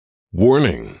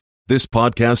Warning, this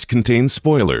podcast contains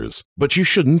spoilers, but you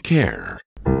shouldn't care.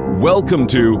 Welcome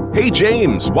to Hey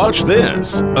James, Watch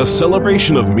This, a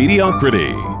celebration of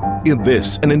mediocrity. In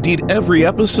this, and indeed every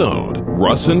episode,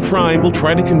 Russ and Fry will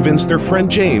try to convince their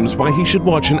friend James why he should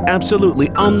watch an absolutely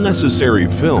unnecessary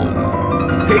film.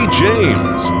 Hey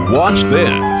James, Watch This.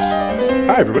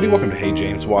 Hi everybody, welcome to Hey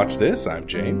James, Watch This. I'm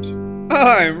James.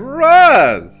 I'm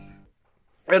Russ.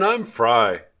 And I'm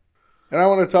Fry. And I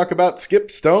want to talk about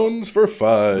skip stones for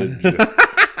fudge.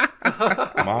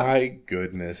 My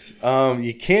goodness.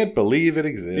 You can't believe it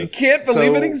exists. You can't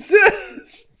believe it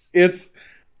exists.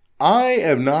 I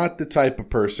am not the type of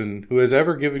person who has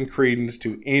ever given credence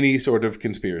to any sort of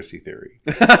conspiracy theory.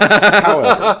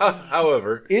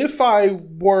 However, if I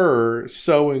were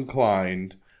so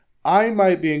inclined, I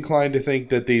might be inclined to think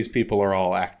that these people are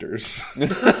all actors.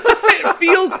 It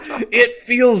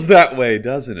feels that way,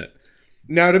 doesn't it?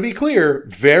 Now, to be clear,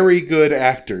 very good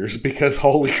actors, because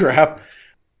holy crap,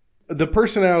 the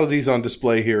personalities on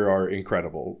display here are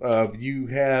incredible. You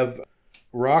have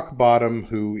Rock Bottom,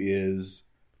 who is,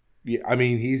 I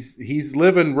mean, he's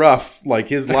living rough. Like,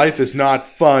 his life is not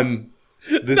fun.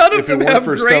 None of them have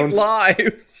great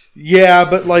lives. Yeah,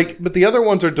 but the other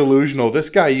ones are delusional. This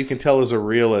guy, you can tell, is a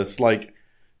realist. Like,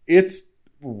 it's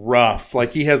rough.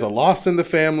 Like, he has a loss in the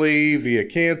family via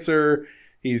cancer.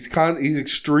 He's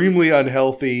extremely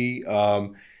unhealthy,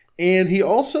 and he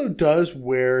also does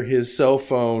wear his cell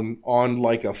phone on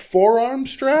like a forearm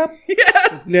strap.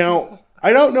 Yeah. Now,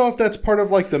 I don't know if that's part of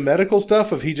like the medical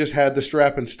stuff, if he just had the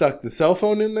strap and stuck the cell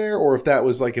phone in there, or if that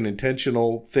was like an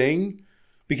intentional thing,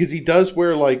 because he does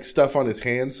wear like stuff on his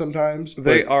hands sometimes.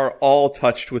 They are all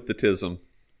touched with the tism.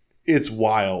 It's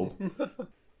wild.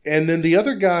 And then the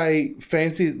other guy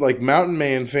fancies, like Mountain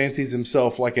Man fancies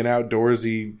himself like an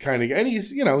outdoorsy kind of, and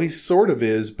he sort of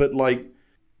is, but like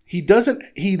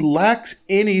he lacks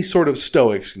any sort of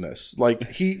stoicness. Like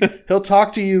he'll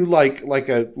talk to you like a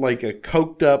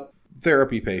coked up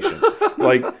therapy patient.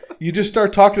 Like you just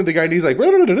start talking to the guy and he's like,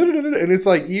 and it's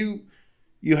like you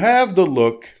have the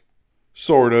look,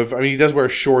 sort of. I mean, he does wear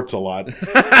shorts a lot.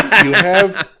 You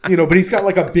have, but he's got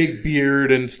like a big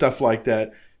beard and stuff like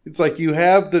that. It's like you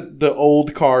have the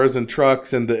old cars and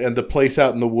trucks and the place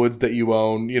out in the woods that you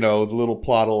own, the little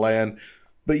plot of land,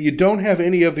 but you don't have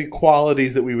any of the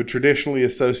qualities that we would traditionally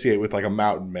associate with like a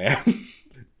mountain man.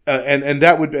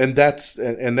 That's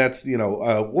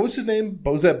what was his name?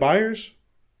 Was that Byers?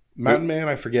 Mountain Man?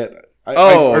 I forget.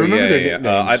 I remember their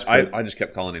nicknames. I just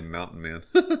kept calling him Mountain Man.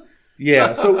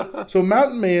 Yeah. So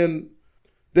Mountain Man,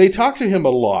 they talked to him a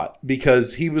lot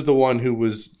because he was the one who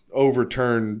was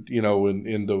overturned, in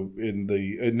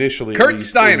the initially Kurt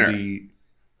Steiner.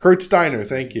 Kurt Steiner,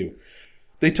 thank you.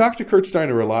 They talked to Kurt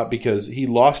Steiner a lot because he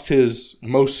lost his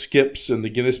most skips in the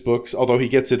Guinness books, although he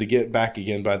gets it to get back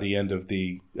again by the end of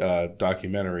the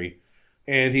documentary.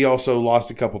 And he also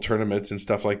lost a couple tournaments and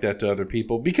stuff like that to other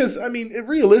people. Because, I mean,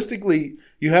 realistically,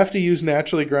 you have to use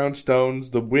naturally ground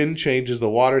stones. The wind changes, the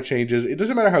water changes. It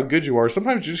doesn't matter how good you are.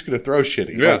 Sometimes you're just going to throw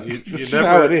shitty. Yeah, This is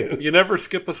how it is. You never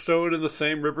skip a stone in the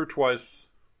same river twice.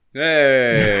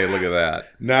 Hey, look at that.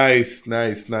 Nice.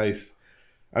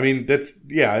 I mean,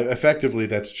 effectively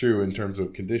that's true in terms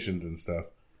of conditions and stuff.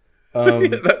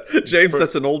 James,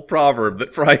 that's an old proverb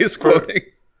that Fry is quoting.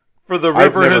 For the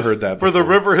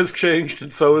river has changed,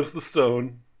 and so has the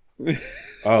stone.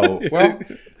 Oh, well,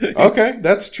 okay,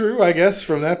 that's true, I guess,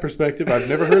 from that perspective. I've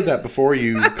never heard that before,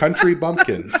 you country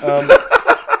bumpkin.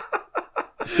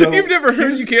 So you've never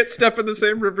heard you can't step in the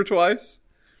same river twice?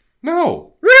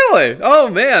 No. Really? Oh,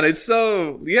 man. It's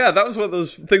so... Yeah, that was one of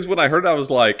those things when I heard I was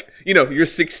like, you're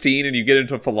 16 and you get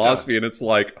into philosophy and it's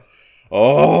like...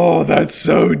 Oh, that's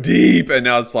so deep. And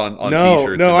now it's on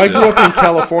T-shirts. No, I grew up in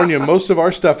California. Most of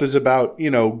our stuff is about,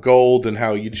 gold and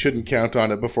how you shouldn't count on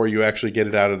it before you actually get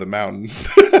it out of the mountain.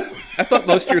 I thought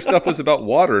most of your stuff was about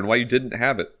water and why you didn't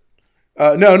have it.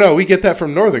 No, we get that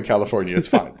from Northern California. It's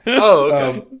fine. Oh,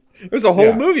 okay. There's a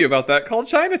whole movie about that called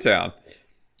Chinatown.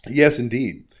 Yes,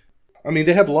 indeed. I mean,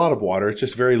 they have a lot of water. It's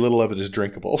just very little of it is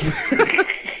drinkable.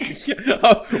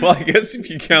 Well, I guess if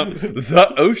you count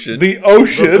the ocean. The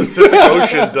ocean. The Pacific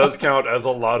Ocean does count as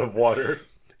a lot of water.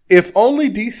 If only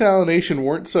desalination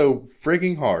weren't so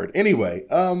frigging hard. Anyway,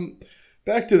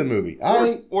 back to the movie.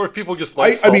 Or if people just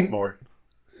like salt more.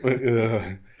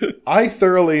 I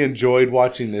thoroughly enjoyed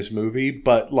watching this movie,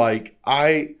 but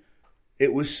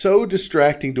it was so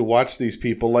distracting to watch these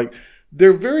people. Like,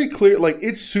 they're very clear, like,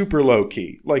 it's super low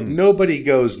key. Like, nobody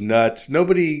goes nuts.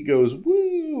 Nobody goes woo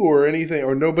or anything,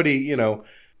 or nobody,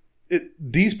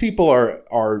 these people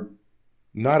are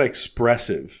not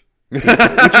expressive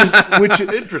which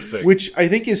Interesting. Which I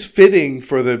think is fitting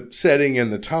for the setting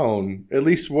and the tone, at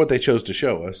least what they chose to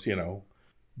show us,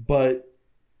 But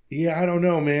yeah, I don't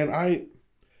know, man.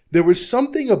 There was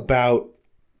something about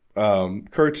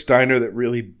Kurt Steiner that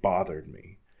really bothered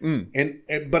me,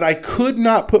 but I could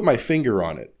not put my finger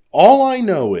on it. All I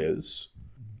know is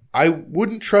I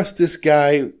wouldn't trust this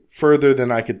guy further than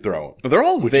I could throw him. They're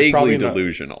all vaguely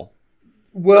delusional.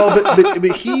 Well,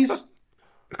 but he's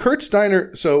Kurt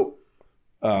Steiner. So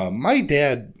my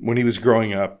dad, when he was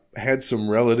growing up, had some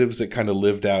relatives that kind of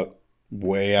lived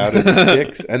way out in the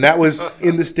sticks. And that was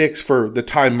in the sticks for the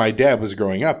time my dad was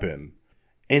growing up in.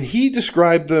 And he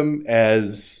described them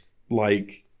as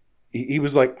like, he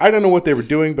was like, I don't know what they were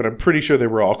doing, but I'm pretty sure they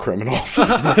were all criminals.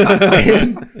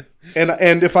 and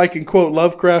if I can quote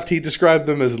Lovecraft, he described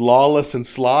them as lawless and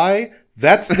sly.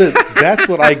 That's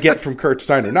what I get from Kurt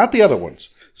Steiner, not the other ones.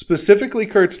 Specifically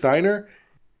Kurt Steiner,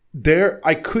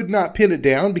 I could not pin it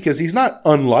down because he's not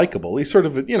unlikable. He's sort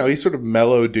of a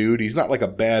mellow dude. He's not like a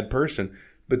bad person,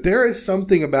 but there is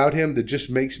something about him that just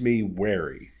makes me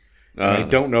wary. And I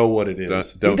don't know what it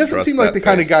is. He doesn't seem like the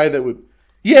kind of guy that would.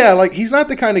 Yeah, like he's not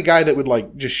the kind of guy that would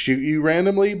like just shoot you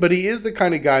randomly, but he is the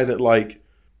kind of guy that like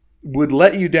would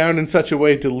let you down in such a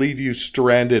way to leave you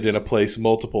stranded in a place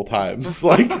multiple times.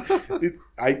 Like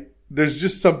there's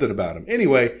just something about him.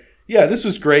 Anyway, yeah, this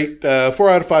was great. 4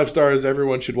 out of 5 stars.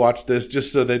 Everyone should watch this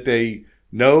just so that they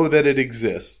know that it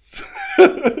exists.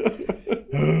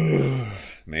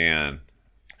 Man.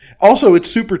 Also, it's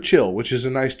super chill, which is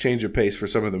a nice change of pace for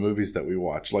some of the movies that we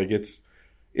watch. Like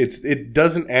it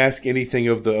doesn't ask anything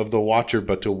of the watcher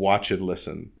but to watch and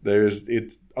listen.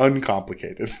 It's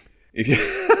uncomplicated.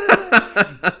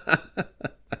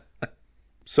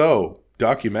 So,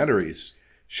 documentaries.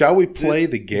 Shall we play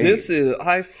the game?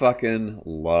 I fucking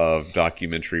love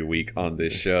documentary week on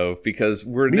this show because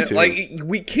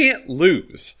we can't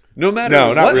lose. No matter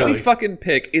what we fucking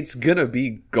pick, it's gonna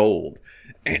be gold.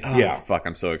 And, fuck,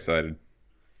 I'm so excited.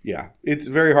 Yeah, it's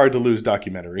very hard to lose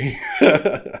documentary.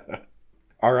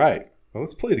 All right, well,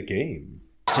 let's play the game.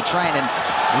 To train, and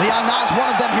Leon Na's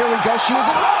one of them. Here we go. She was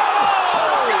in.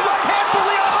 Right hand for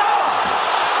Leon Na.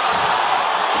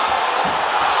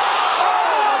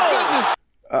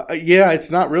 Oh, goodness. Yeah, it's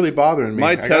not really bothering me.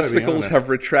 My testicles have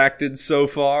retracted so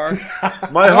far.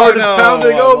 My heart is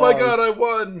pounding. Oh my god, I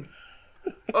won.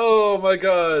 Oh my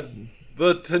god.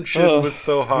 The tension was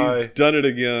so high. He's done it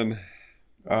again.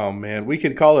 Oh man, we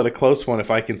could call it a close one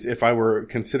if I were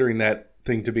considering that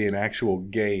thing to be an actual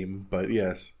game, but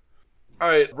yes. All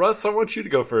right, Russ, I want you to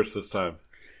go first this time.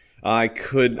 I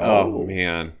could. Oh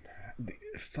man,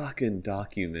 fucking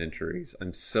documentaries!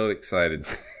 I'm so excited.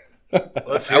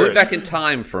 I went back in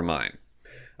time for mine.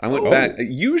 I went back.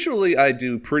 Usually, I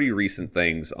do pretty recent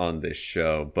things on this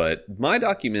show, but my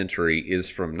documentary is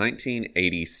from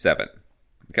 1987.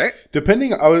 Okay.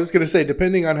 Depending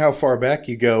on how far back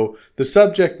you go, the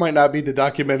subject might not be the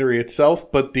documentary itself,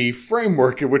 but the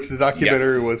framework in which the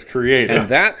documentary was created. And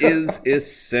that is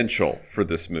essential for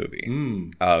this movie.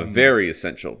 Very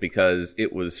essential, because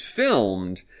it was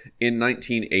filmed in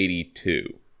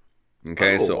 1982.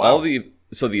 Okay,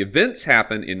 so the events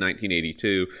happen in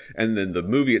 1982, and then the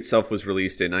movie itself was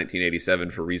released in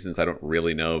 1987 for reasons I don't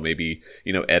really know. Maybe,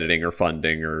 editing or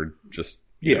funding or just...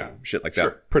 shit like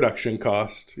that. Production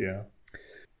cost, yeah.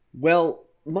 Well,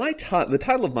 the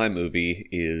title of my movie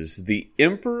is The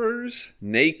Emperor's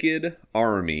Naked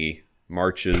Army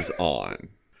Marches On.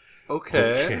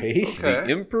 Okay. The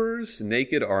Emperor's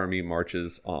Naked Army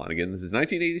Marches On. Again, this is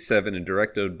 1987 and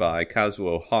directed by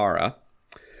Kazuo Hara.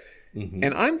 Mm-hmm.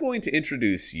 And I'm going to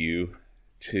introduce you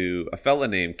to a fella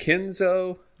named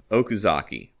Kenzo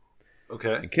Okuzaki.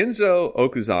 Okay. And Kenzo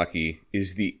Okuzaki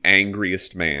is the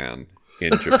angriest man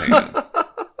in Japan.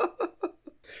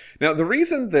 Now, the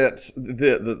reason that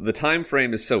the time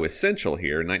frame is so essential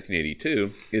here in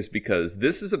 1982 is because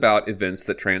this is about events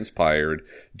that transpired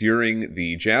during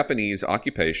the Japanese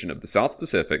occupation of the South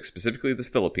Pacific, specifically the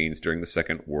Philippines, during the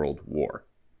Second World War.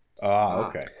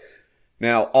 Okay.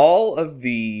 Now, all of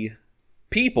the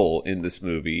people in this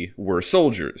movie were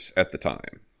soldiers at the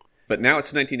time. But now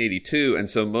it's 1982, and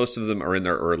so most of them are in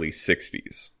their early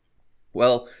 60s.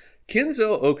 Well,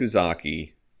 Kenzo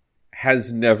Okuzaki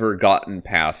has never gotten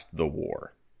past the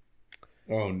war.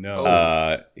 Oh,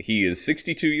 no. He is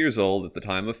 62 years old at the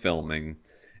time of filming,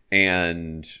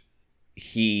 and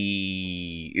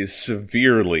he is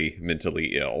severely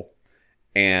mentally ill.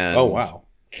 And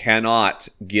cannot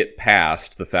get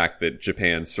past the fact that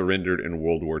Japan surrendered in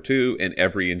World War II and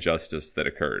every injustice that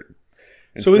occurred.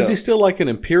 So is he still like an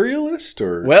imperialist,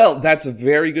 or? Well, that's a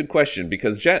very good question,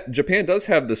 because Japan does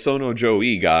have the Sono-Joe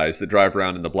guys that drive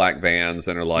around in the black vans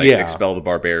and are like, expel the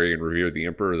barbarian, revere the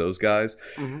emperor, those guys.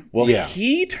 Mm-hmm. Well,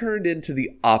 he turned into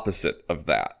the opposite of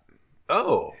that.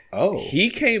 Oh. He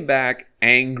came back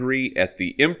angry at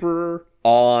the emperor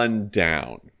on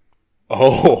down.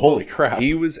 Oh, holy crap.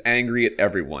 He was angry at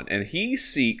everyone, and he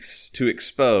seeks to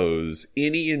expose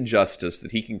any injustice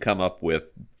that he can come up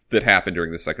with that happened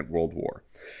during the Second World War.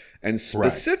 And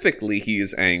specifically, he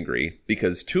is angry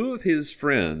because 2 of his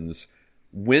friends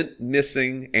went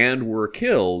missing and were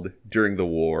killed during the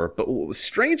war. But what was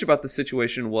strange about the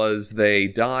situation was they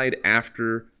died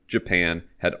after Japan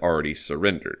had already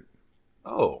surrendered.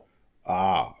 Oh.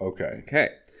 Okay. Okay.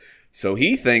 So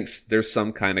he thinks there's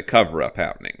some kind of cover-up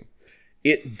happening.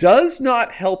 It does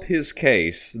not help his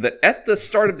case that at the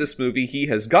start of this movie, he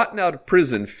has gotten out of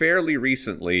prison fairly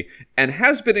recently and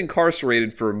has been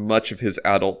incarcerated for much of his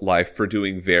adult life for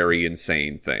doing very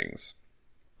insane things.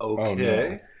 Okay. Oh,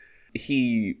 no.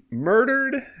 He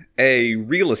murdered a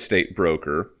real estate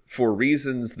broker for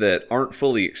reasons that aren't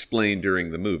fully explained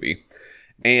during the movie,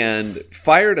 and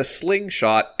fired a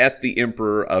slingshot at the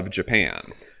Emperor of Japan.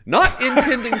 Not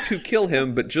intending to kill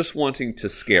him, but just wanting to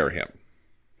scare him.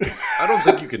 I don't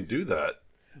think you can do that.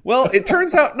 Well, it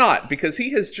turns out not, because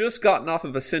he has just gotten off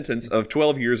of a sentence of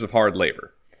 12 years of hard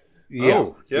labor. Yeah.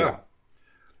 Oh, yeah.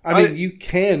 I mean, you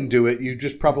can do it, you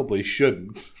just probably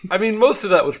shouldn't. I mean, most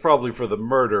of that was probably for the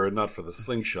murder and not for the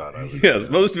slingshot, I would Yes,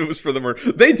 say. most of it was for the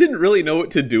murder. They didn't really know what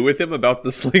to do with him about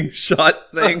the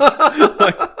slingshot thing.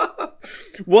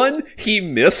 One, he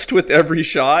missed with every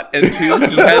shot, and 2,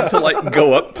 he had to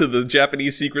go up to the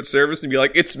Japanese Secret Service and be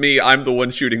like, "It's me, I'm the one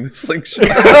shooting the slingshot."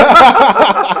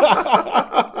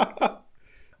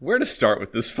 Where to start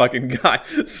with this fucking guy?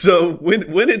 So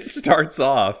when it starts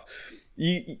off,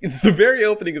 the very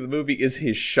opening of the movie is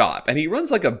his shop, and he runs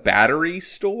like a battery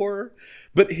store,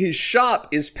 but his shop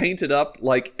is painted up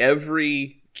like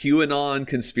every QAnon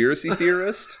conspiracy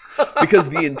theorist, because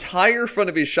the entire front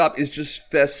of his shop is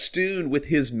just festooned with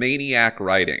his maniac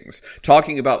writings,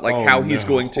 talking about how he's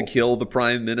going to kill the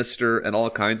prime minister and all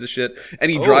kinds of shit. And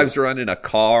he drives around in a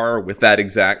car with that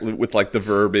with the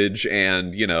verbiage,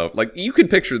 and you can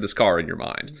picture this car in your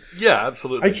mind. Yeah,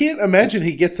 absolutely. I can't imagine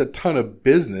he gets a ton of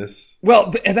business.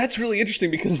 Well, and that's really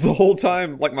interesting, because the whole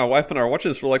time, my wife and I are watching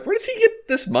this, we're like, where does he get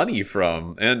this money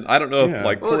from? And I don't know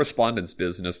if correspondence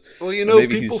business. Well,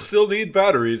 people still need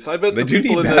batteries. I bet they the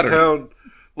people in that town,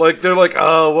 they're like,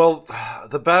 oh, well,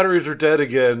 the batteries are dead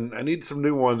again. I need some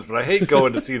new ones, but I hate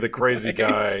going to see the crazy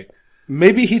guy.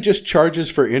 Maybe he just charges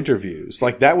for interviews.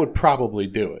 That would probably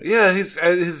do it. Yeah,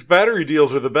 his battery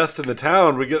deals are the best in the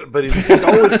town. But he's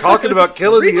always talking about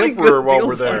killing the emperor while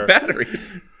we're there.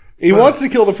 Batteries. He wants to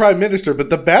kill the prime minister,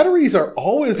 but the batteries are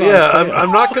always on sale. Yeah,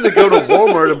 I'm not going to go to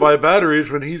Walmart and buy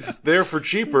batteries when he's there for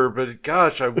cheaper, but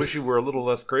gosh, I wish he were a little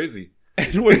less crazy.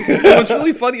 And what's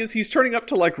really funny is he's turning up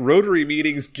to Rotary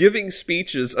meetings, giving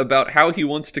speeches about how he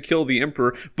wants to kill the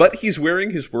emperor, but he's wearing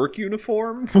his work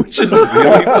uniform, which is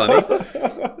really funny.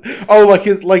 Oh, with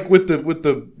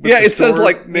the it says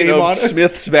name on it?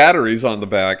 Smith's batteries on the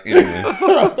back. Anyway.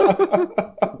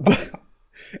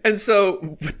 And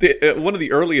so one of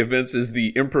the early events is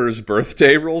the emperor's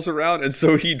birthday rolls around, and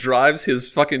so he drives his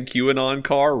fucking QAnon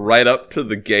car right up to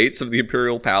the gates of the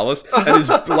imperial palace, and is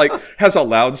has a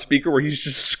loudspeaker where he's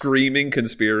just screaming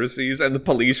conspiracies, and the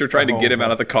police are trying to get him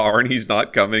out of the car, and he's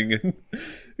not coming. And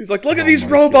he's like, "Look at these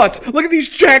robots! God. Look at these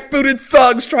jackbooted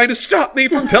thugs trying to stop me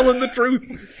from telling the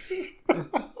truth."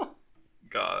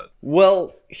 God.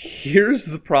 Well, here's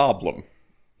the problem.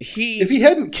 If he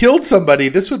hadn't killed somebody,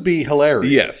 this would be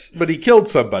hilarious. Yes. But he killed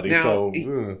somebody, now, so...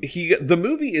 The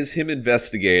movie is him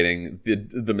investigating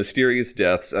the mysterious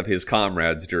deaths of his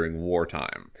comrades during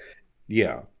wartime.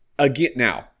 Yeah. Again,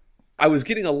 now, I was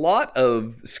getting a lot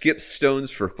of Skip Stones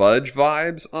for Fudge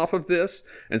vibes off of this,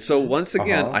 and so once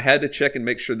again, I had to check and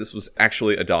make sure this was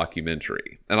actually a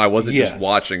documentary, and I wasn't just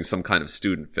watching some kind of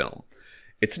student film.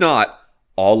 It's not.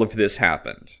 All of this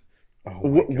happened.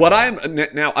 What I'm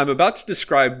about to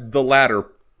describe the latter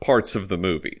parts of the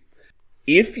movie.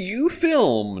 If you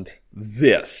filmed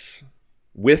this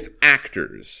with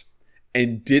actors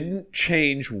and didn't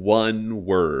change one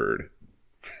word,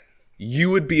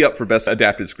 you would be up for Best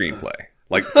Adapted Screenplay.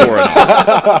 For an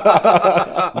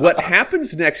Oscar. What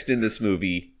happens next in this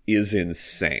movie is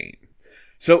insane.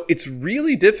 So it's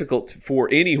really difficult for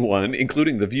anyone,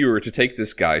 including the viewer, to take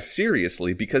this guy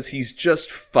seriously because he's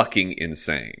just fucking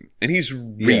insane. And he's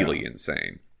really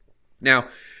insane. Now,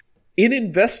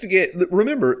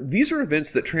 remember, these are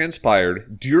events that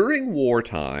transpired during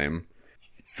wartime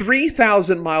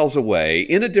 3,000 miles away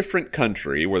in a different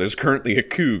country where there's currently a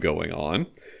coup going on.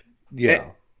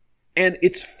 Yeah. And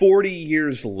it's 40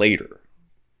 years later.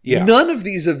 Yeah. None of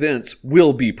these events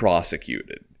will be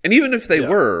prosecuted. And even if they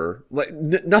were, like,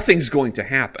 nothing's going to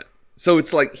happen. So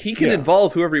it's like he can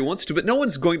involve whoever he wants to, but no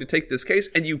one's going to take this case,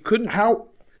 and you couldn't. How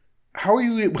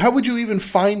would you even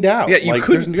find out? Yeah, you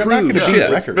couldn't prove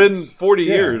shit. It's been 40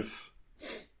 years.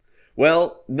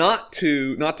 Well, not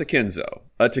to Kenzo.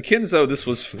 To Kenzo, this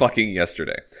was fucking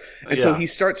yesterday. And so he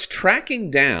starts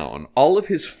tracking down all of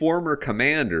his former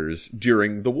commanders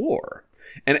during the war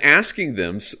and asking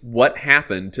them what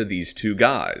happened to these two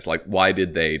guys. Like, why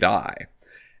did they die?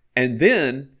 And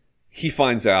then he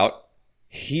finds out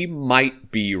he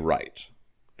might be right.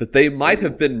 That they might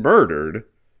have been murdered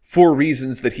for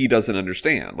reasons that he doesn't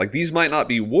understand. Like, these might not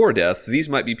be war deaths. These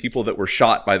might be people that were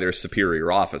shot by their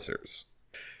superior officers.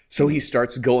 So he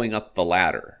starts going up the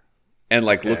ladder and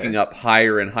looking up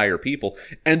higher and higher people.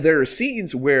 And there are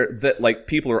scenes where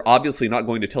people are obviously not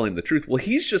going to tell him the truth. Well,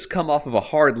 he's just come off of a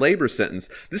hard labor sentence.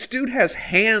 This dude has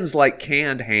hands like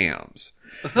canned hams.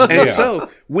 And so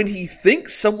when he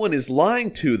thinks someone is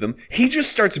lying to them, he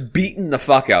just starts beating the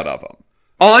fuck out of them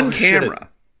on camera. Shit.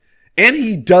 And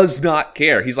he does not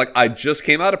care. He's like, I just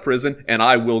came out of prison and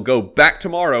I will go back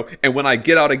tomorrow. And when I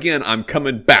get out again, I'm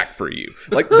coming back for you.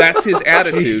 Like, that's his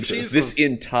attitude this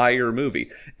entire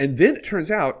movie. And then it turns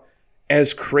out,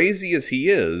 as crazy as he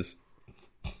is,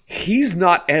 he's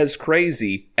not as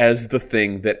crazy as the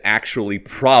thing that actually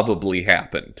probably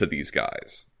happened to these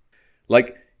guys.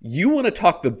 Like, you want to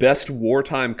talk the best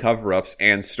wartime cover-ups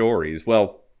and stories.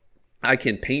 Well, I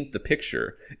can paint the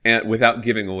picture without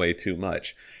giving away too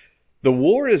much. The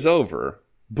war is over,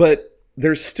 but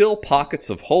there's still pockets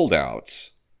of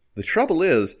holdouts. The trouble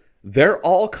is, they're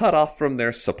all cut off from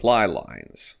their supply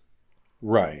lines.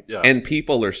 Right. Yeah. And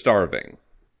people are starving.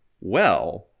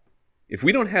 Well, if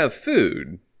we don't have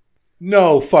food...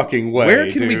 No fucking way,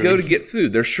 where can we go to get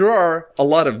food? There sure are a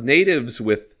lot of natives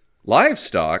with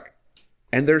livestock,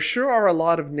 and there sure are a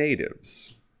lot of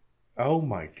natives. Oh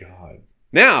my God.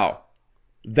 Now,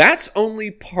 that's only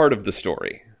part of the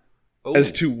story.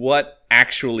 As to what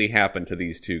actually happened to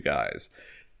these two guys.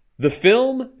 The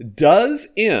film does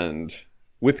end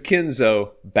with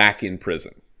Kenzo back in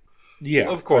prison. Yeah,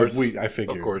 of course. I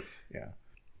figured. Of course. Yeah.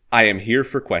 I am here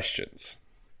for questions.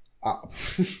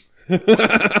 Is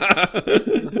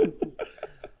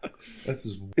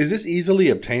this easily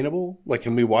obtainable? Like,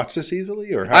 can we watch this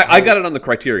easily? Or I got it on the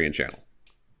Criterion channel.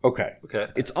 Okay.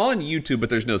 It's on YouTube, but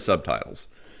there's no subtitles.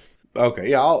 Okay,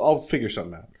 yeah, I'll figure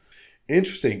something out.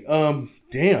 Interesting.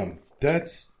 Damn,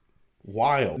 that's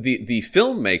wild. The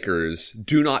filmmakers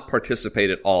do not participate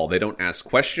at all. They don't ask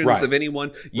questions of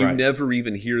anyone. You never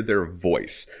even hear their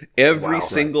voice. Every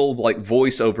single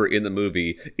voiceover in the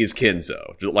movie is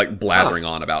Kenzo, blathering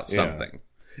on about something.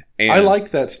 And I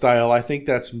like that style. I think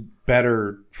that's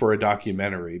better for a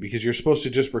documentary because you're supposed to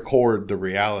just record the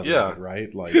reality of it,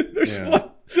 right? Like,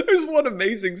 There's one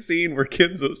amazing scene where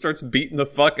Kenzo starts beating the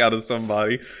fuck out of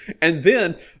somebody, and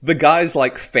then the guy's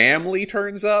family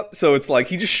turns up. So it's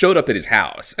he just showed up at his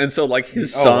house, and so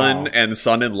his son and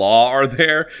son-in-law are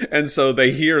there, and so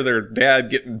they hear their dad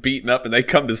getting beaten up, and they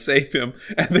come to save him,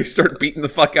 and they start beating the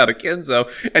fuck out of Kenzo,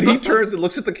 and he turns and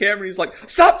looks at the camera, and he's like,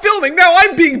 "Stop filming now!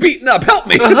 I'm being beaten up. Help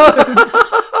me!"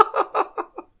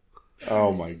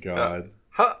 Oh my God!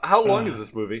 How long is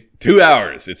this movie? 2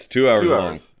 hours. It's 2 hours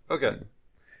long. Okay.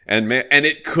 And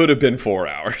it could have been 4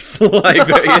 hours.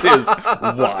 It is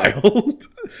wild.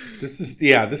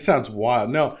 This sounds wild.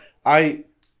 No, I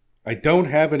don't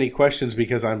have any questions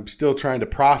because I'm still trying to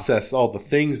process all the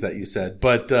things that you said.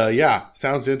 But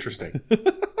sounds interesting.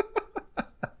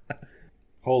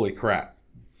 Holy crap.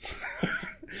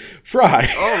 Fry.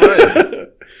 All right.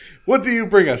 What do you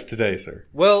bring us today, sir?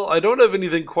 Well, I don't have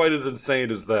anything quite as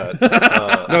insane as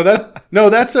that. No,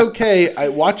 that's okay.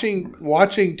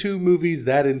 Watching two movies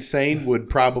that insane would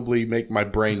probably make my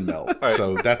brain melt. Right.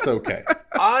 So that's okay.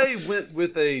 I went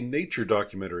with a nature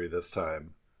documentary this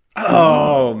time.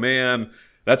 Oh man,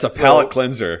 that's a palate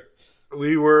cleanser.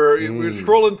 We were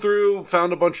scrolling through,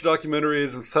 found a bunch of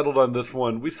documentaries, and settled on this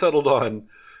one. We settled on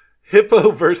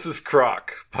Hippo versus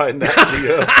Croc by Nat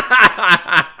Geo.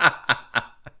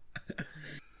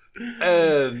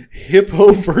 And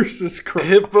Hippo versus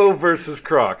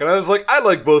Croc. And I was like, I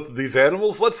like both of these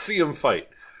animals. Let's see them fight.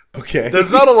 Okay.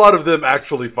 There's not a lot of them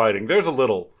actually fighting. There's a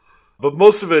little. But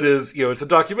most of it is, it's a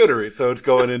documentary. So it's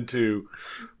going into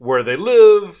where they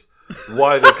live,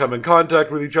 why they come in contact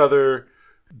with each other,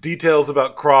 details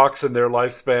about crocs and their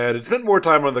lifespan. It spent more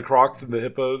time on the crocs than the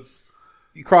hippos.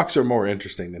 Crocs are more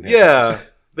interesting than hippos. Yeah.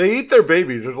 They eat their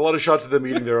babies. There's a lot of shots of them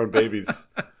eating their own babies.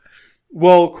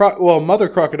 Well, mother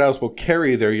crocodiles will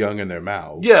carry their young in their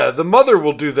mouths. Yeah, the mother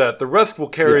will do that. The rest will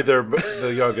carry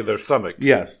the young in their stomach.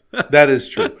 Yes, that is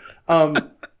true.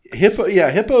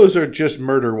 Hippos are just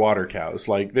murder water cows.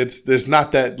 Like there's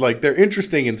not that, like, they're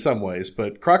interesting in some ways,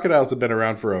 but crocodiles have been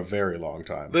around for a very long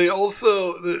time. They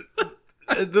also,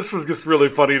 this was just really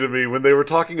funny to me when they were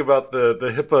talking about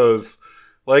the hippos.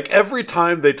 Like, every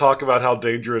time they talk about how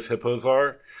dangerous hippos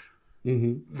are,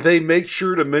 they make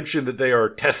sure to mention that they are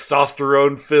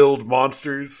testosterone-filled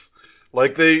monsters.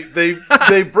 Like, they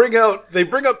bring up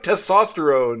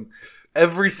testosterone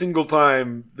every single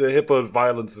time the hippo's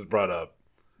violence is brought up.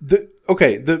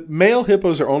 The male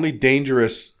hippos are only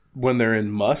dangerous when they're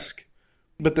in musk,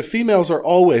 but the females are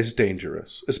always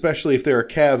dangerous, especially if there are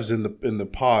calves in the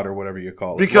pod or whatever you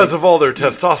call it. Because of all their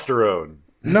testosterone.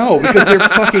 No, because they're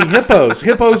fucking hippos.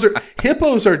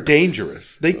 Hippos are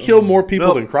dangerous. They kill more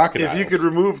people than crocodiles. If you could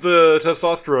remove the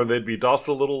testosterone, they'd be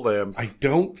docile little lambs. I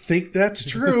don't think that's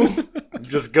true.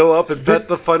 Just go up and pet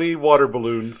the funny water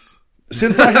balloons.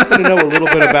 Since I happen to know a little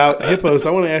bit about hippos,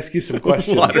 I want to ask you some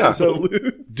questions. So,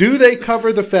 do they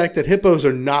cover the fact that hippos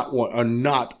are not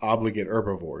obligate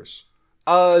herbivores?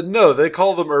 No, they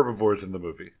call them herbivores in the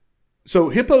movie. So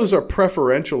hippos are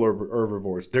preferential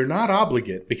herbivores. They're not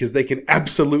obligate because they can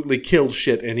absolutely kill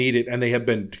shit and eat it, and they have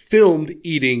been filmed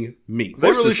eating meat.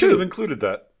 They really should have included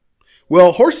that.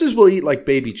 Well, horses will eat like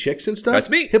baby chicks and stuff.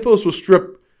 That's meat. Hippos will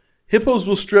strip.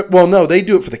 Well, no, they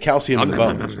do it for the calcium in the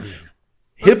bones.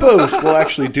 Hippos will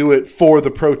actually do it for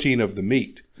the protein of the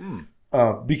meat.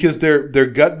 Because their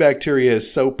gut bacteria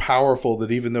is so powerful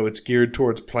that even though it's geared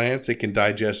towards plants, it can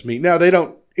digest meat. Now,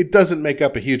 it doesn't make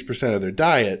up a huge percent of their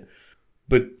diet,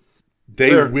 but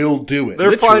they will do it.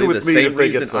 They're fine with the me same if they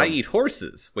reason get some. I eat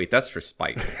horses. Wait, that's for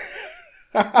spite.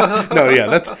 No,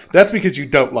 yeah, that's because you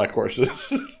don't like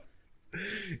horses.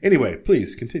 Anyway,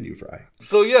 please continue, Fry.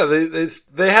 So yeah,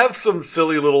 they have some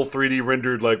silly little 3D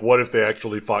rendered, like, what if they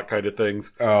actually fought kind of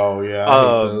things. Oh yeah, I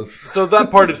hate those. So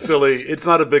that part is silly. It's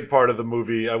not a big part of the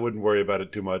movie. I wouldn't worry about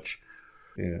it too much.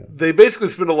 Yeah. They basically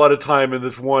spend a lot of time in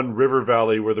this one river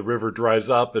valley where the river dries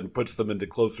up and puts them into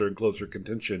closer and closer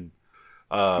contention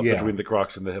between the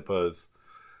crocs and the hippos.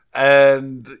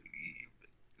 And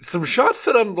some shots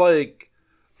that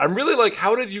I'm really like,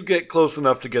 how did you get close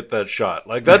enough to get that shot?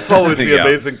 Like, that's always the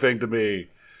amazing thing to me.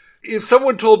 If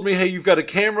someone told me, hey, you've got a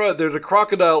camera, there's a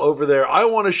crocodile over there, I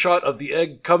want a shot of the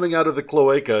egg coming out of the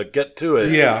cloaca, get to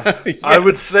it. Yeah. I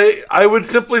would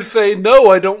simply say, no,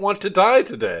 I don't want to die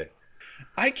today.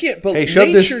 I can't believe. Hey,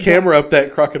 shove this camera up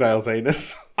that crocodile's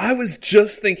anus. I was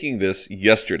just thinking this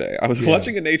yesterday. I was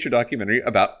watching a nature documentary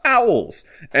about owls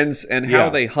and how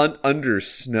they hunt under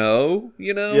snow,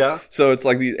 you know? Yeah. So it's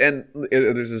like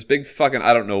there's this big fucking,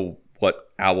 I don't know what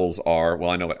owls are. Well,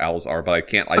 I know what owls are, but I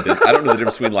don't know the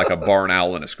difference between like a barn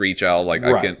owl and a screech owl. Like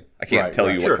I can't tell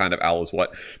you what kind of owl is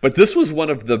what. But this was one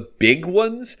of the big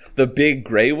ones, the big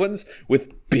gray ones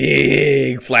with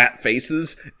big flat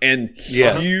faces and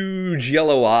huge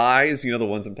yellow eyes. You know the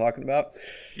ones I'm talking about?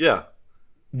 Yeah.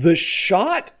 The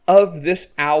shot of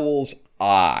this owl's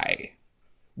eye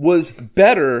was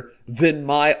better than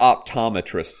my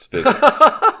optometrist's visits.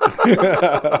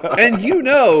 And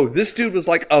this dude was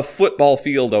like a football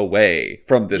field away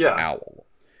from this owl.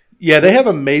 Yeah, they have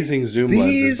amazing zoom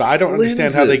lenses, but I don't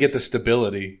understand how they get the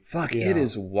stability. Fuck, it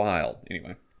is wild.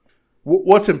 Anyway.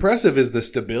 What's impressive is the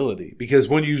stability, because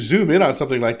when you zoom in on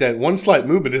something like that, one slight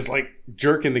movement is like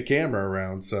jerking the camera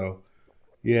around. So,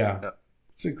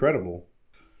 it's incredible.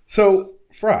 So,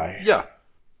 Fry. Yeah.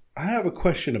 I have a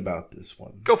question about this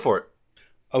one. Go for it.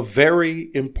 A very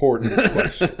important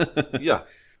question. Yeah.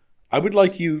 I would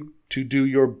like you to do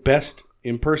your best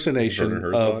impersonation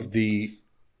of the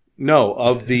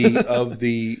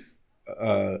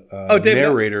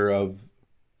narrator of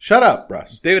Shut Up,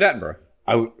 Bruss. David Attenborough.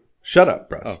 Shut up,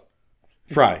 Bruss. Oh.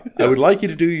 Fry, I would like you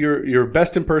to do your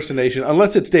best impersonation.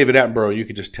 Unless it's David Attenborough, you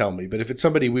could just tell me. But if it's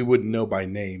somebody we wouldn't know by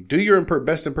name, do your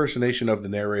best impersonation of the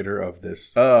narrator of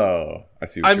this. Oh, I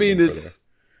see. I mean, it's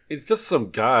just some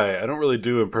guy. I don't really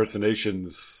do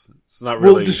impersonations. It's not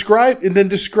really. Well,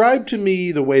 describe to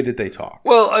me the way that they talk.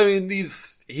 Well, I mean,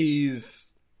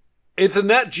 it's a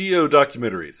Nat Geo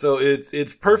documentary, so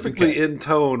it's perfectly in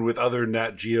tone with other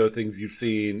Nat Geo things you've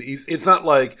seen. It's not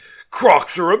like,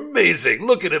 Crocs are amazing,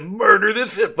 look at him murder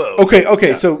this hippo.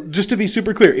 Okay, so just to be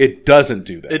super clear, it doesn't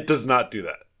do that. It does not do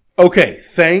that. Okay,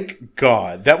 thank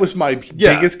God. That was my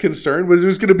biggest concern, was it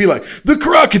was going to be like, the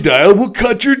crocodile will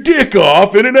cut your dick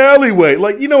off in an alleyway.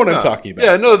 Like, you know what I'm talking about.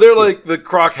 Yeah, no, they're like, the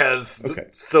croc has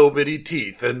so many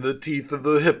teeth, and the teeth of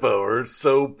the hippo are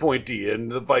so pointy,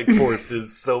 and the bite force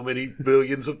is so many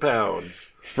billions of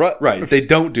pounds. Right, they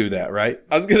don't do that, right?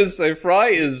 I was going to say, Fry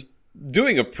is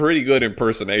doing a pretty good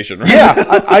impersonation, right?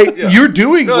 Yeah, you're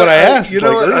doing what I asked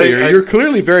earlier. You're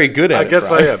clearly very good at it, I guess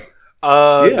Fry. I am.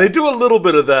 They do a little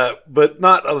bit of that, but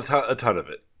not a ton of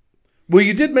it. Well,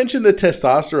 you did mention the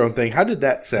testosterone thing. How did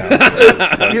that sound?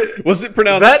 Was it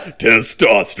pronounced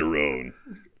testosterone?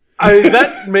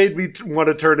 That made me want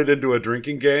to turn it into a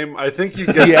drinking game. I think you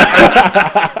get.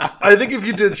 I think if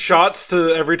you did shots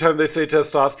to every time they say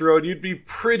testosterone, you'd be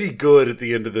pretty good at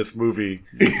the end of this movie.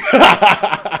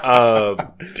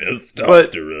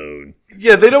 Testosterone.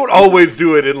 Yeah, they don't always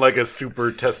do it in like a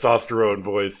super testosterone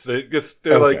voice.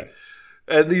 They're like,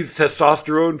 and these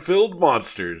testosterone-filled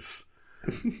monsters.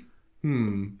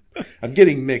 I'm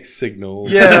getting mixed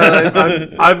signals. Yeah,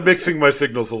 I'm mixing my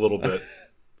signals a little bit.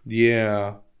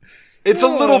 Yeah. It's a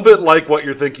little bit like what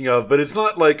you're thinking of, but it's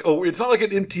not like it's not like an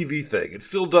MTV thing. It's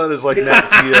still done as like Nat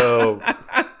Geo.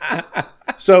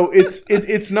 So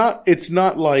it's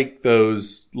not like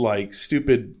those like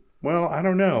stupid. Well, I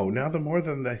don't know. Now the more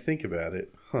than I think about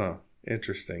it,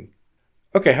 interesting.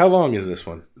 Okay, how long is this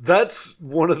one? That's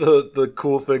one of the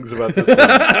cool things about this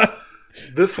one.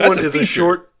 This one is a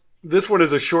short. This one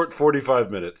is a short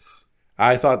 45 minutes.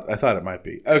 I thought it might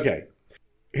be. Okay,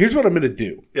 here's what I'm going to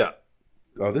do. Yeah.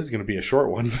 Oh, this is going to be a short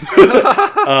one.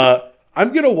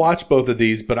 I'm going to watch both of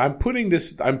these, but I'm putting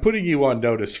you on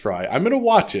notice, Fry. I'm going to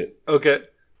watch it. Okay.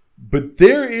 But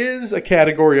there is a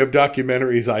category of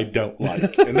documentaries I don't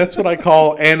like, and that's what I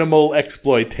call animal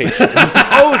exploitation.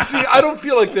 Oh, see, I don't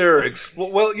feel like they're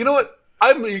well, you know what?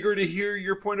 I'm eager to hear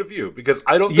your point of view because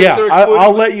I don't think they're exploiting.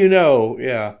 I'll let you know.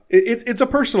 Yeah. It's a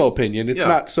personal opinion. It's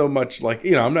not so much like,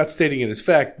 I'm not stating it as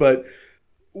fact, but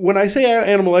when I say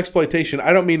animal exploitation,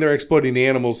 I don't mean they're exploiting the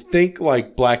animals. Think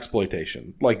like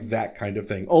blaxploitation, like that kind of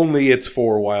thing. Only it's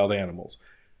for wild animals,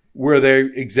 where they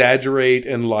exaggerate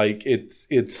and like it's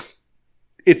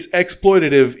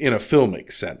exploitative in a filmic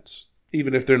sense,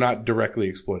 even if they're not directly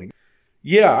exploiting.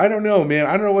 Yeah, I don't know, man.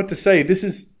 I don't know what to say. This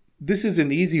is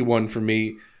an easy one for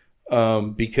me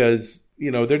because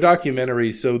they're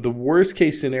documentaries. So the worst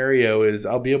case scenario is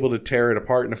I'll be able to tear it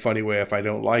apart in a funny way if I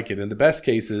don't like it. And the best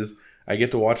case is I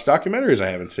get to watch documentaries I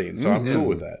haven't seen, so I'm cool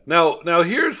with that. Now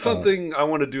here's something I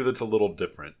want to do that's a little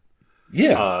different.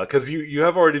 Yeah, because you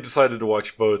have already decided to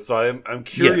watch both, so I'm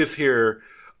curious here.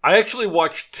 I actually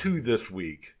watched 2 this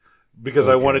week because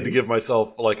I wanted to give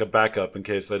myself like a backup in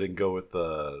case I didn't go with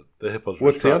the Hippos.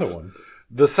 What's the other one?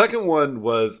 The second one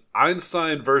was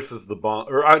Einstein versus the bomb,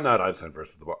 or not Einstein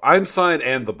versus the bomb, Einstein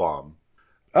and the bomb.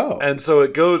 Oh, and so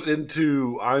it goes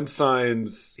into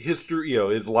Einstein's history,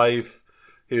 his life,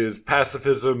 his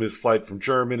pacifism, his flight from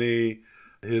Germany,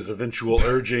 his eventual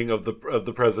urging of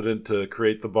the president to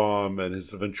create the bomb, and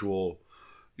his eventual,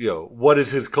 what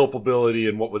is his culpability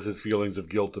and what was his feelings of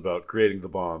guilt about creating the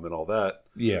bomb and all that.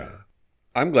 Yeah.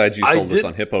 I'm glad you sold this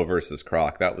on Hippo versus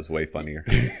Croc. That was way funnier.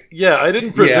 Yeah, I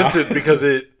didn't present it because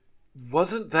it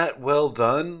wasn't that well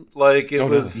done. Like it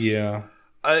was. Yeah.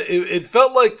 It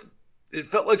felt like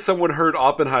someone heard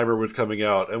Oppenheimer was coming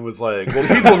out and was like, "Well,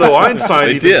 people know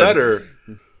Einstein even better."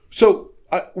 So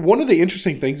one of the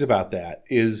interesting things about that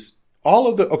is all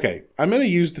of the. Okay, I'm going to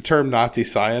use the term Nazi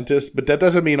scientist, but that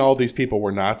doesn't mean all these people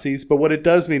were Nazis. But what it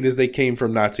does mean is they came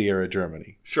from Nazi era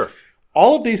Germany. Sure.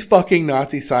 All of these fucking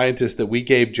Nazi scientists that we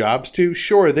gave jobs to,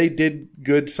 sure, they did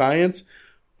good science,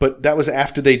 but that was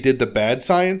after they did the bad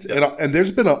science. Yeah. And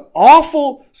there's been an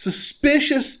awful,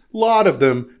 suspicious lot of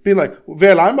them being like,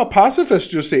 well, I'm a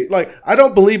pacifist, you see. Like, I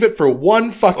don't believe it for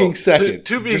one fucking second.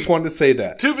 Just wanted to say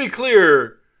that. To be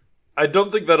clear, I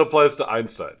don't think that applies to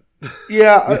Einstein.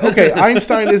 Yeah, okay,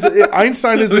 Einstein is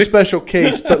a special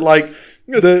case, but like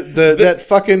that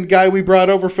fucking guy we brought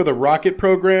over for the rocket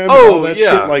program, all that shit,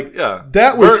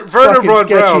 that was fucking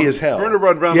sketchy as hell. Werner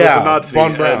von Braun was a Nazi,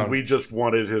 and we just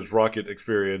wanted his rocket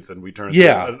experience, and we turned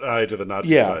an eye to the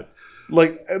Nazi side.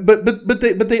 Like,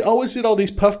 but they always did all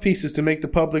these puff pieces to make the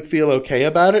public feel okay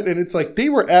about it, and it's like they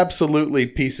were absolutely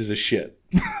pieces of shit.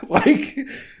 Like,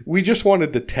 we just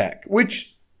wanted the tech,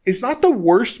 which is not the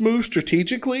worst move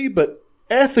strategically, but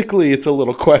ethically it's a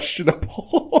little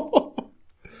questionable.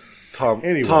 Tom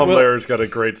Lehrer's got a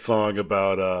great song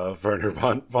about Werner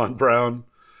von Braun.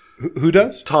 Who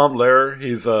does? Tom Lehrer.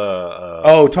 He's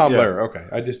Tom Lehrer. Okay,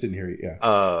 I just didn't hear you. Yeah.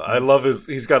 I love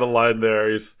he's got a line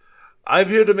there. I'm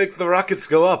here to make the rockets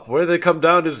go up. Where they come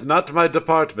down is not my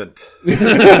department.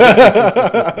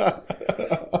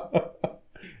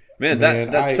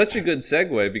 that's such a good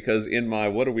segue because in my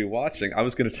What Are We Watching, I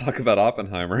was going to talk about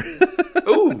Oppenheimer.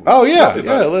 Ooh. Oh yeah,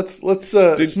 yeah. Let's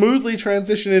smoothly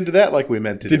transition into that like we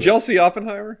meant to. Did y'all see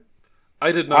Oppenheimer?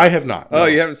 I did not. I have not. Oh, No.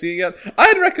 you haven't seen it yet?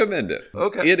 I'd recommend it.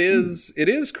 Okay. It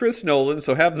is Chris Nolan,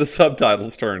 so have the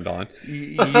subtitles turned on.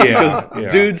 Yeah.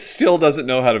 Dude still doesn't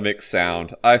know how to mix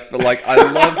sound. I feel like I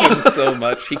love him so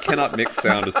much. He cannot mix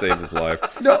sound to save his life.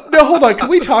 No, hold on. Can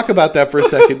we talk about that for a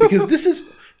second? Because this is,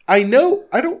 I know,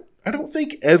 I don't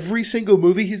think every single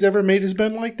movie he's ever made has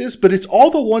been like this, but it's all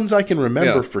the ones I can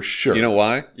remember for sure. You know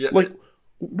why? Yeah. Like,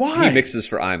 why? He mixes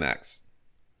for IMAX.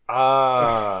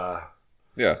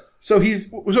 Yeah. So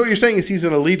what you're saying is he's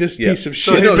an elitist piece of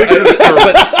So shit. no,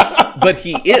 but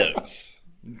he is.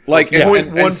 Like,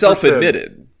 and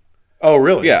self-admitted. Oh,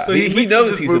 really? Yeah. So he mixes knows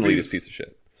his he's an movies- elitist piece of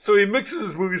shit. So he mixes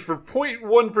his movies for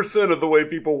 0.1% of the way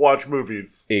people watch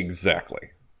movies. Exactly.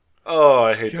 Oh,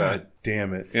 I hate God that.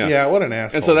 damn it. Yeah. Yeah, what an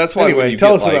asshole. And so that's why anyway, when you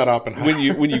tell get, us like, about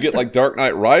Oppenheimer. when you get like Dark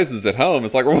Knight Rises at home,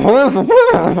 it's like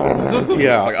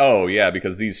Yeah. It's like, oh yeah,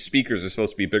 because these speakers are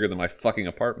supposed to be bigger than my fucking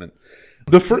apartment.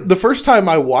 The first time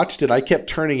I watched it, I kept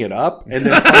turning it up, and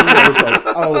then finally I was like,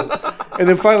 oh. And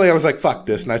then finally I was like, fuck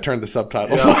this, and I turned the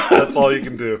subtitles Yeah, on. that's all you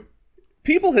can do.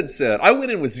 People had said, I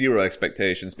went in with zero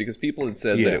expectations because people had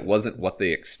said Yeah. that it wasn't what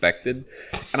they expected,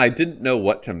 and I didn't know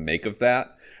what to make of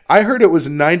that. I heard it was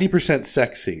 90%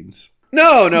 sex scenes.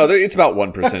 No, it's about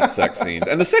 1% sex scenes,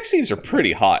 and the sex scenes are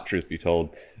pretty hot, truth be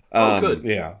told. Good.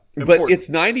 Yeah. But Important. it's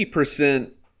 90%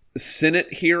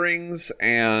 Senate hearings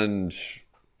and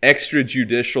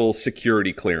extrajudicial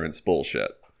security clearance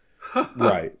bullshit.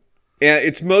 Right. And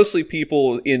it's mostly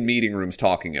people in meeting rooms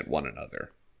talking at one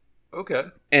another. Okay.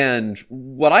 And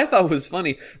what I thought was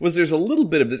funny was there's a little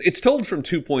bit of this. It's told from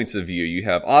two points of view. You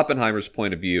have Oppenheimer's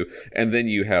point of view, and then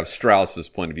you have Strauss's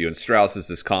point of view. And Strauss is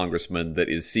this congressman that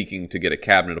is seeking to get a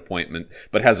cabinet appointment,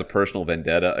 but has a personal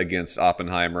vendetta against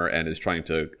Oppenheimer and is trying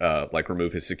to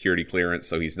remove his security clearance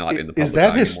so he's not in the public Is that eye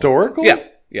anymore. historical?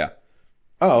 Yeah.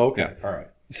 Oh, okay. Yeah. All right.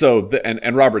 So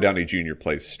and Robert Downey Jr.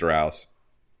 plays Strauss,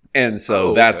 and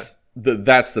so that's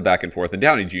the back and forth. And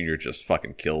Downey Jr. just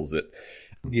fucking kills it.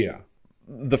 Yeah.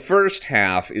 The first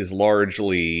half is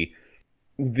largely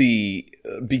the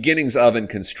beginnings of and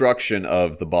construction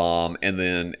of the bomb, and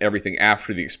then everything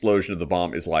after the explosion of the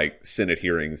bomb is like Senate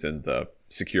hearings and the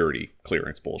security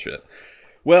clearance bullshit.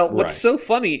 Well, what's so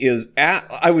funny is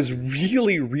I was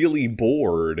really, really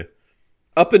bored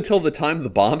up until the time the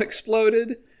bomb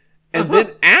exploded, and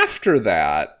then after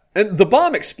that, and the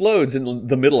bomb explodes in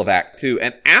the middle of Act 2,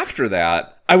 and after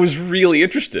that, I was really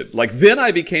interested. Like, then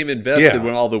I became invested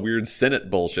when all the weird Senate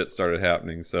bullshit started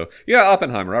happening. So, yeah,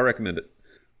 Oppenheimer, I recommend it.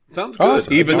 Sounds good.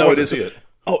 Awesome. Even though it is... See it.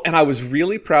 Oh, and I was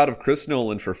really proud of Chris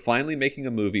Nolan for finally making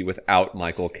a movie without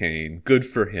Michael Caine. Good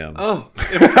for him. Oh,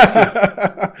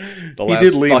 The He last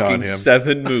did lean on fucking him.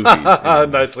 7 movies.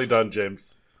 nicely done,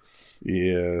 James.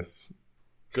 Yes.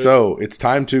 So it's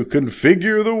time to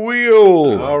configure the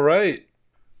wheel. All right.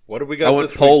 What do we got I want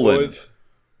this Poland. week, boys?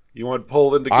 You want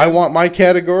Poland again? I want my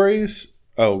categories.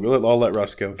 Oh, I'll let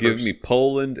Russ go Give first. me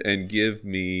Poland and give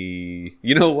me...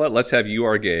 You know what? Let's have You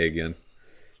Are Gay again.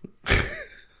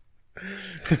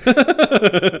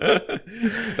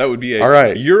 That would be a All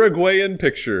right. Uruguayan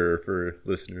picture for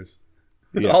listeners.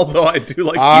 Yeah. Although I do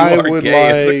like I You Are would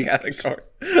Gay like- as a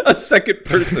category. A second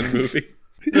person movie.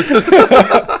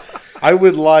 I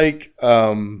would like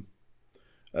a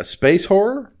space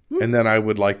horror, and then I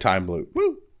would like time loop.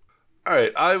 All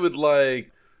right. I would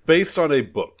like based on a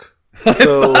book.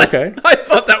 So Okay. I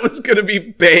thought that was going to be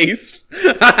based.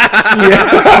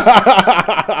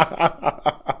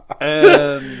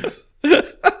 and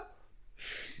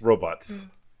robots.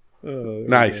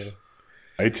 Nice.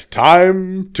 It's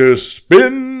time to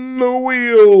spin the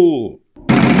wheel.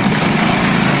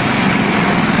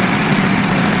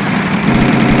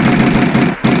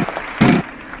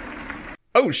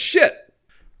 Oh, shit.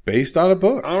 Based on a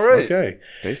book. All right. Okay.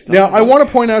 Based on Now, a I book. want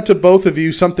to point out to both of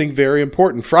you something very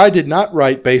important. Fry did not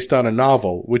write based on a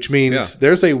novel, which means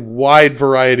there's a wide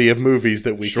variety of movies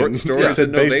that we Short can stories get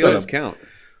and based on. novellas count.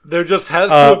 There just has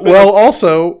to have been Well,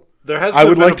 also, there has. I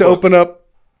would have like to been a book. open up.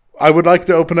 I would like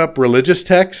to open up religious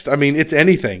text. I mean, it's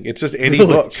anything. It's just any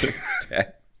book.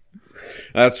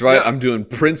 That's right. I'm doing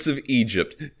Prince of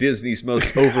Egypt, Disney's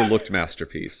most overlooked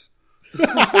masterpiece.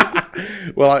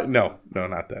 Well, no,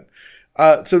 not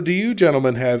that. So do you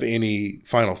gentlemen have any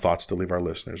final thoughts to leave our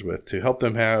listeners with to help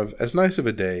them have as nice of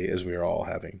a day as we are all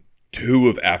having? 2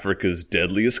 of Africa's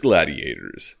deadliest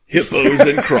gladiators, hippos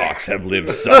and crocs, have lived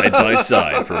side by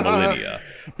side for millennia.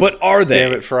 But are they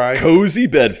Damn it, Fry. cozy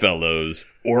bedfellows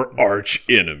or arch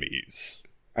enemies?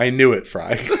 I knew it,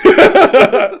 Fry.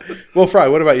 Well, Fry,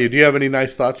 what about you? Do you have any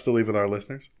nice thoughts to leave with our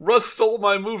listeners? Russ stole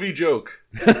my movie joke.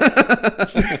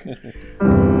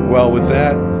 Well, with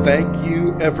that, thank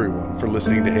you, everyone, for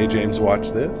listening to Hey James,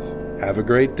 Watch This. Have a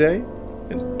great day,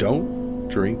 and don't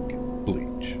drink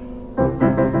bleach.